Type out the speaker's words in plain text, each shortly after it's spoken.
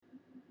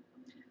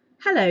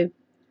Hello,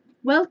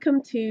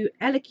 welcome to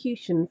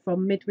Elocution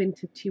from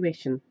Midwinter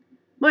Tuition.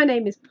 My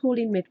name is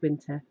Pauline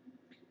Midwinter.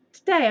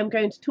 Today I'm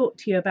going to talk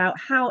to you about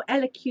how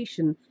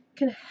elocution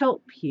can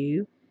help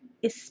you,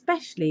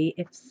 especially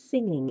if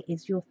singing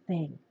is your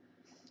thing.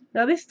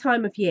 Now, this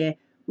time of year,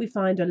 we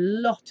find a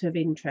lot of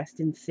interest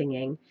in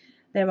singing.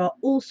 There are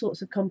all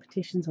sorts of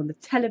competitions on the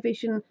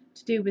television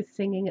to do with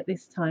singing at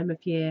this time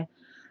of year,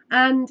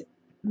 and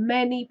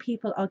many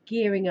people are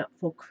gearing up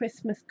for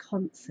Christmas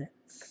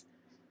concerts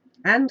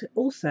and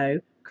also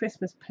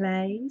Christmas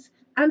plays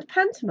and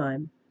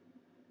pantomime.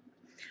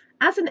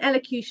 As an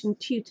elocution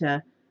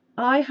tutor,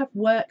 I have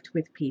worked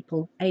with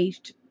people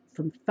aged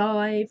from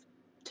 5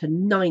 to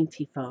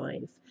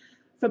 95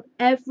 from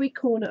every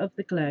corner of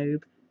the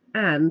globe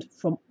and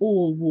from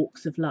all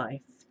walks of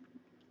life.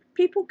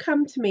 People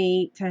come to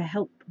me to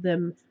help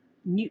them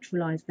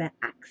neutralise their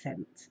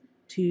accent,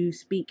 to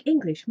speak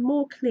English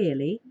more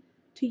clearly,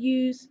 to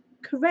use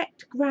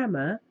correct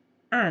grammar,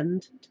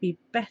 and to be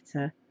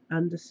better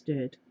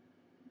understood.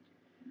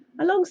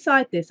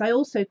 Alongside this, I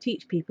also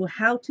teach people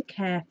how to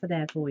care for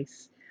their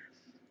voice.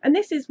 And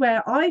this is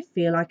where I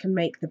feel I can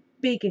make the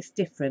biggest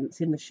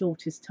difference in the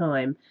shortest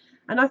time.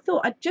 And I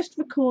thought I'd just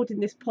record in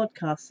this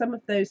podcast some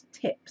of those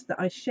tips that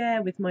I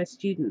share with my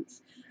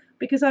students,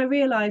 because I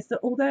realise that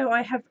although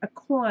I have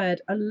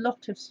acquired a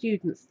lot of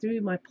students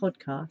through my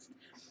podcast,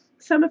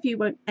 some of you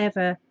won't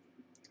ever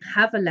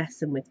have a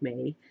lesson with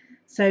me.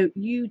 So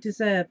you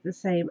deserve the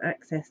same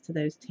access to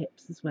those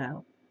tips as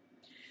well.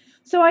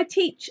 So I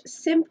teach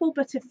simple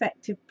but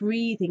effective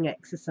breathing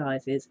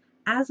exercises,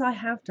 as I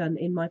have done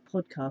in my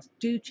podcast.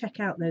 Do check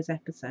out those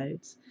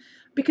episodes,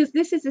 because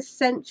this is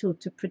essential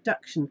to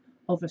production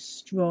of a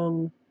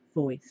strong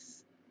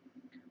voice.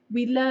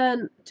 We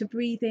learn to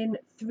breathe in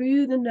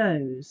through the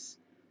nose,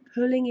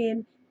 pulling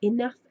in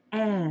enough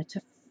air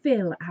to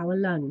fill our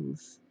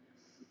lungs.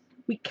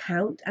 We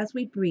count as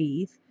we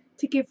breathe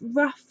to give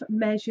rough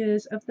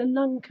measures of the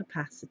lung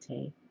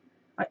capacity.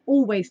 I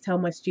always tell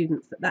my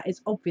students that that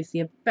is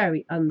obviously a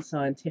very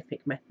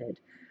unscientific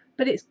method,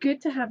 but it's good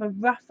to have a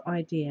rough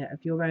idea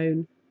of your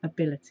own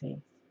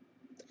ability.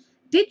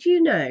 Did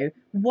you know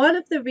one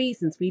of the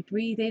reasons we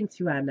breathe in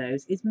through our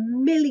nose is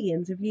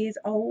millions of years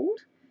old?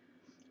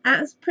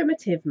 As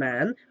primitive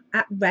man,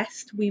 at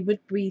rest we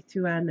would breathe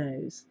through our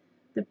nose.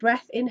 The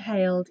breath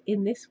inhaled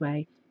in this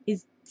way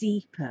is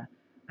deeper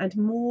and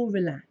more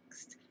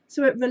relaxed,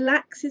 so it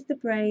relaxes the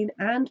brain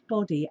and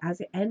body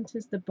as it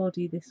enters the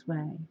body this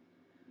way.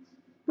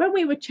 When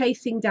we were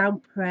chasing down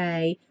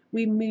prey,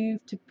 we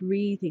moved to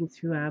breathing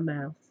through our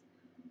mouth.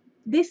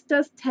 This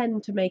does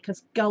tend to make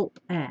us gulp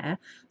air,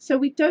 so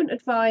we don't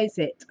advise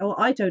it, or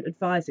I don't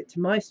advise it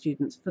to my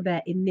students for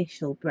their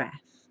initial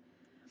breath.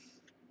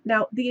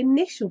 Now, the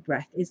initial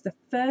breath is the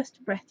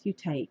first breath you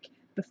take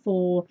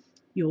before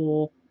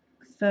your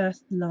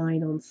first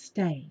line on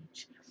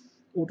stage,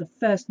 or the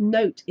first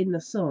note in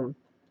the song,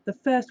 the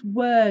first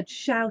word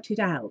shouted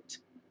out,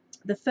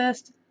 the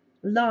first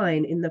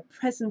line in the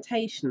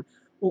presentation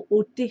or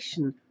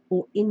audition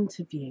or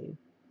interview.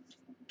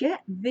 Get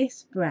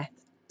this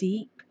breath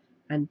deep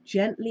and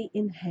gently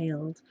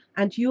inhaled,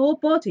 and your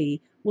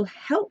body will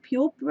help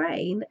your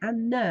brain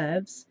and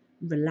nerves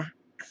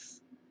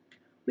relax.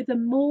 With a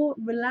more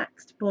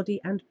relaxed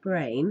body and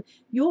brain,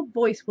 your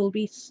voice will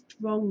be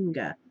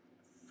stronger,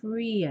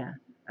 freer,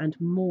 and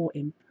more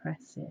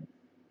impressive.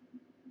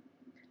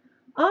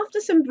 After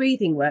some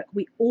breathing work,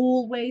 we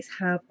always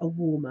have a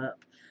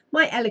warm-up.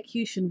 My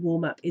elocution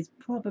warm-up is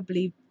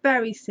probably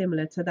very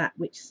similar to that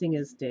which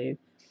singers do.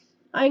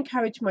 I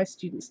encourage my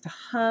students to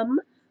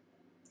hum.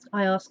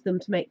 I ask them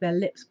to make their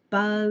lips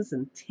buzz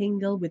and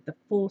tingle with the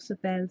force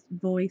of their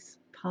voice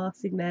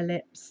passing their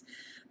lips.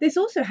 This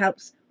also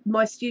helps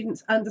my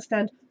students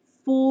understand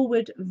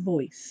forward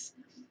voice,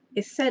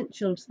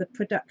 essential to the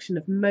production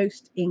of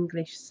most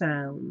English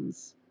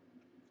sounds.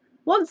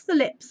 Once the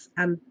lips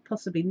and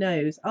possibly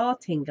nose are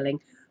tingling,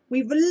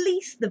 we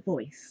release the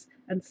voice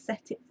and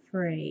set it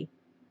free.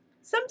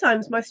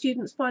 Sometimes my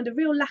students find a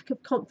real lack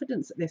of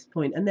confidence at this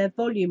point and their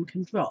volume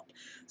can drop,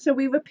 so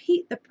we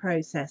repeat the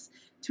process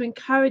to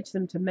encourage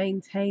them to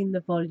maintain the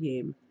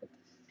volume.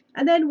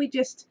 And then we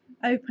just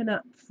open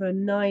up for a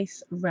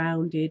nice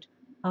rounded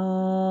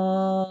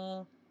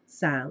ah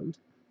sound,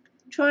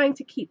 trying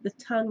to keep the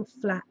tongue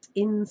flat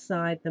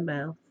inside the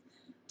mouth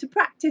to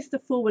practice the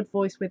forward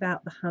voice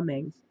without the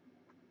humming.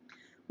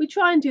 We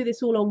try and do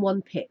this all on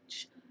one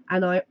pitch,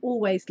 and I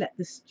always let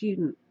the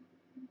student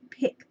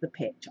pick the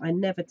pitch. I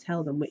never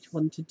tell them which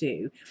one to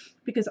do,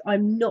 because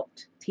I'm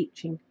not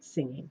teaching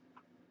singing.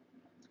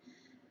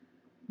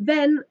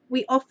 Then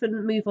we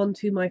often move on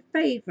to my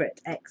favourite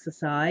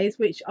exercise,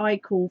 which I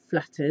call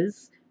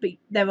flutters, but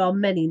there are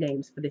many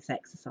names for this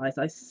exercise.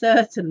 I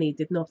certainly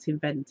did not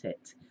invent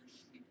it.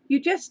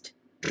 You just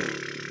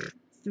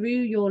through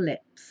your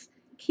lips,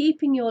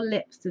 keeping your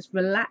lips as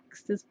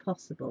relaxed as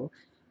possible,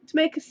 to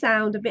make a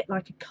sound a bit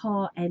like a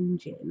car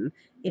engine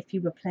if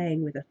you were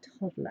playing with a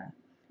toddler.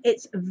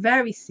 It's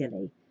very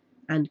silly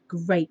and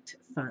great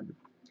fun.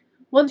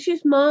 Once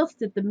you've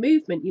mastered the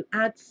movement, you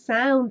add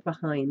sound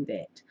behind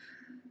it.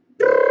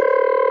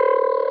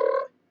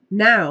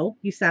 Now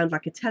you sound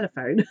like a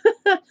telephone.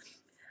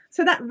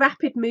 So that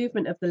rapid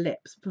movement of the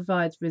lips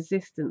provides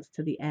resistance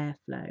to the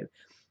airflow.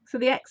 So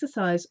the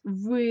exercise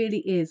really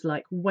is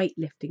like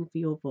weightlifting for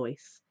your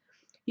voice.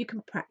 You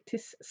can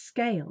practice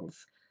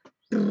scales,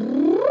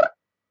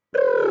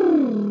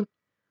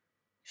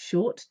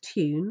 short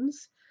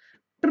tunes,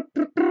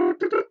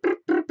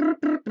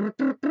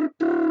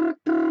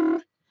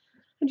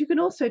 and you can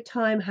also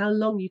time how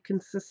long you can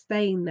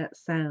sustain that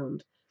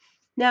sound.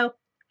 Now,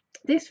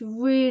 this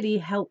really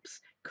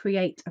helps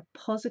create a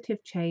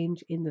positive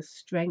change in the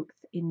strength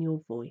in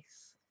your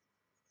voice.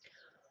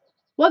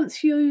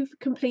 Once you've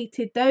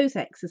completed those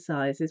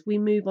exercises, we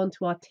move on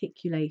to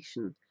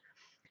articulation.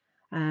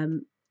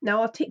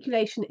 Now,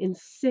 articulation in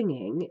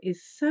singing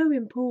is so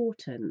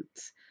important.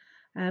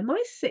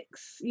 My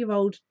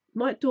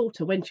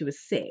daughter, when she was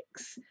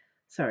 6,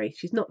 sorry,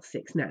 she's not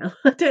 6 now.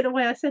 I don't know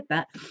why I said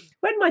that.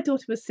 When my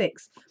daughter was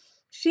 6,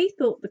 she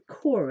thought the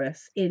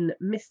chorus in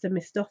Mr.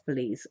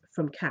 Mistopheles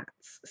from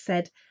Cats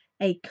said,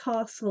 "A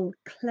castle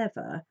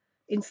clever,"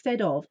 instead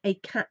of "a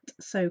cat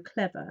so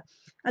clever."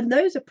 And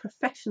those are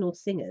professional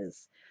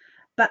singers.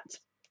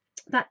 But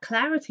that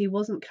clarity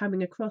wasn't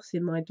coming across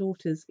in my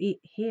daughter's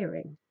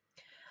hearing.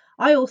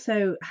 I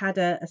also had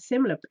a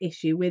similar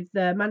issue with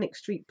the Manic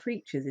Street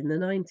Preachers in the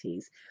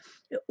 90s.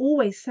 It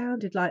always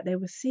sounded like they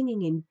were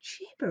singing in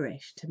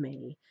gibberish to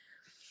me.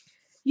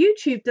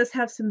 YouTube does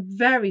have some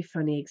very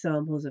funny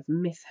examples of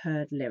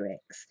misheard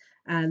lyrics,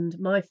 and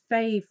my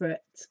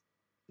favourite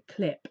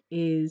clip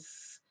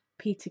is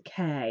Peter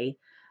Kay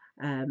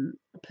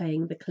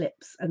playing the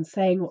clips and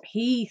saying what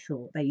he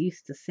thought they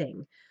used to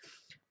sing.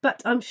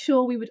 But I'm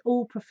sure we would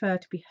all prefer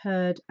to be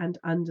heard and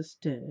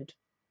understood.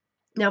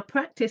 Now,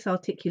 practice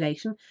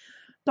articulation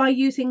by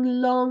using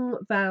long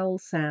vowel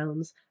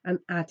sounds and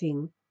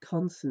adding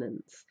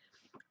consonants.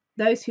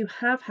 Those who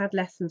have had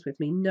lessons with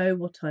me know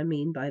what I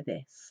mean by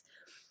this.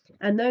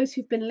 And those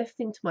who've been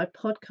listening to my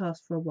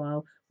podcast for a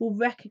while will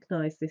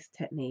recognise this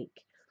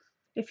technique.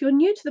 If you're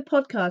new to the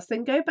podcast,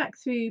 then go back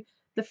through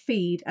the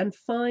feed and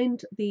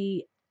find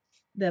the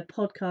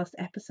podcast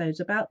episodes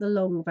about the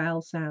long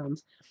vowel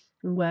sounds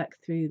and work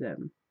through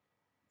them.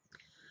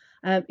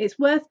 It's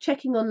worth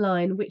checking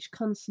online which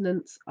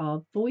consonants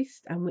are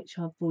voiced and which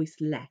are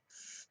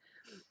voiceless.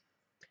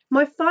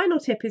 My final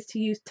tip is to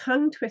use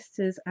tongue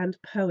twisters and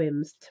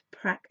poems to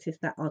practice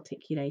that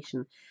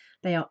articulation.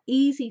 They are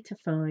easy to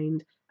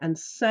find and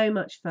so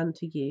much fun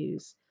to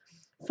use.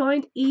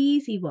 Find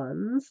easy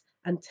ones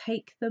and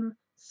take them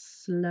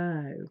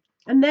slow,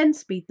 and then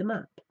speed them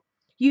up.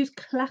 Use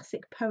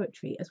classic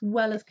poetry as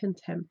well as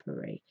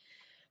contemporary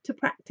to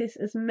practice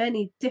as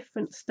many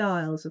different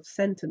styles of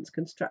sentence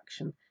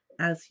construction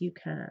as you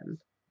can.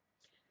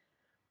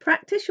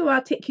 Practice your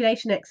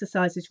articulation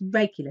exercises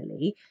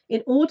regularly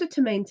in order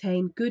to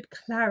maintain good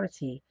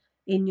clarity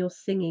in your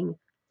singing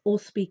or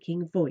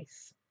speaking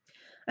voice.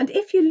 And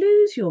if you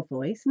lose your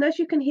voice, and as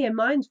you can hear,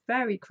 mine's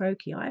very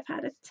croaky. I've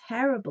had a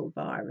terrible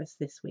virus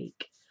this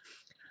week.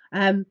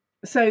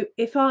 So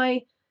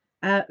I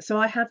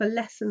have a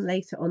lesson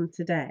later on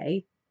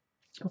today.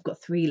 I've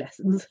got 3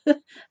 lessons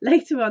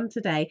later on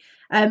today.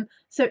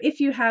 So if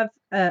you have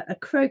a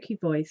croaky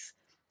voice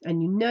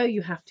and you know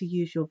you have to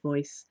use your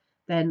voice,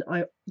 then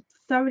I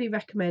thoroughly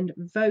recommend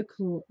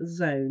Vocal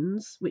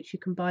Zones, which you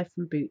can buy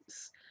from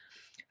Boots.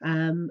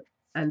 And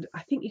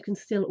I think you can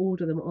still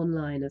order them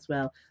online as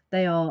well.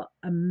 They are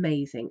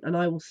amazing, and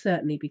I will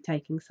certainly be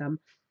taking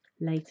some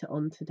later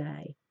on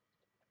today.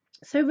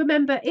 So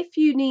remember, if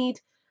you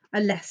need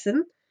a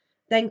lesson,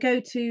 then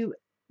go to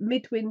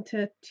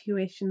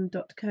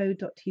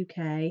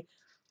midwintertuition.co.uk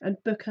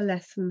and book a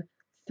lesson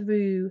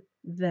through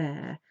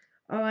there.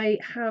 I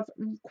have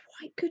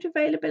quite good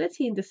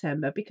availability in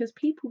December because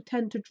people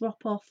tend to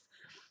drop off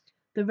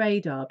the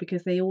radar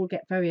because they all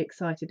get very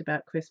excited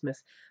about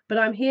Christmas. But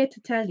I'm here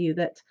to tell you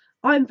that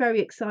I'm very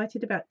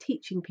excited about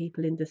teaching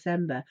people in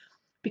December,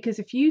 because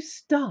if you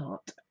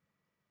start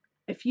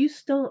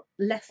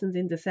lessons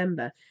in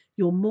December,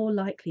 you're more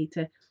likely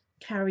to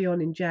carry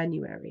on in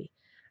January.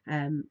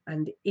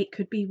 And it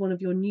could be one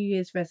of your New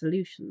Year's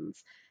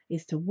resolutions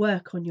is to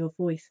work on your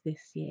voice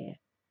this year.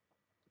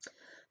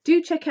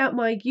 Do check out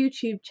my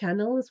YouTube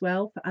channel as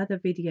well for other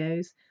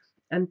videos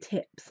and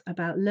tips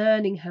about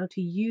learning how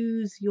to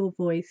use your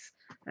voice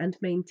and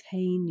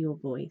maintain your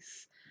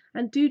voice.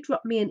 And do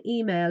drop me an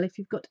email if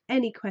you've got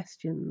any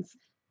questions.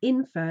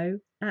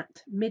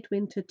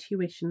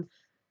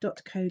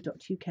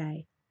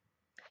 info@midwintertuition.co.uk.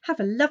 Have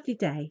a lovely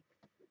day.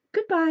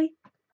 Goodbye.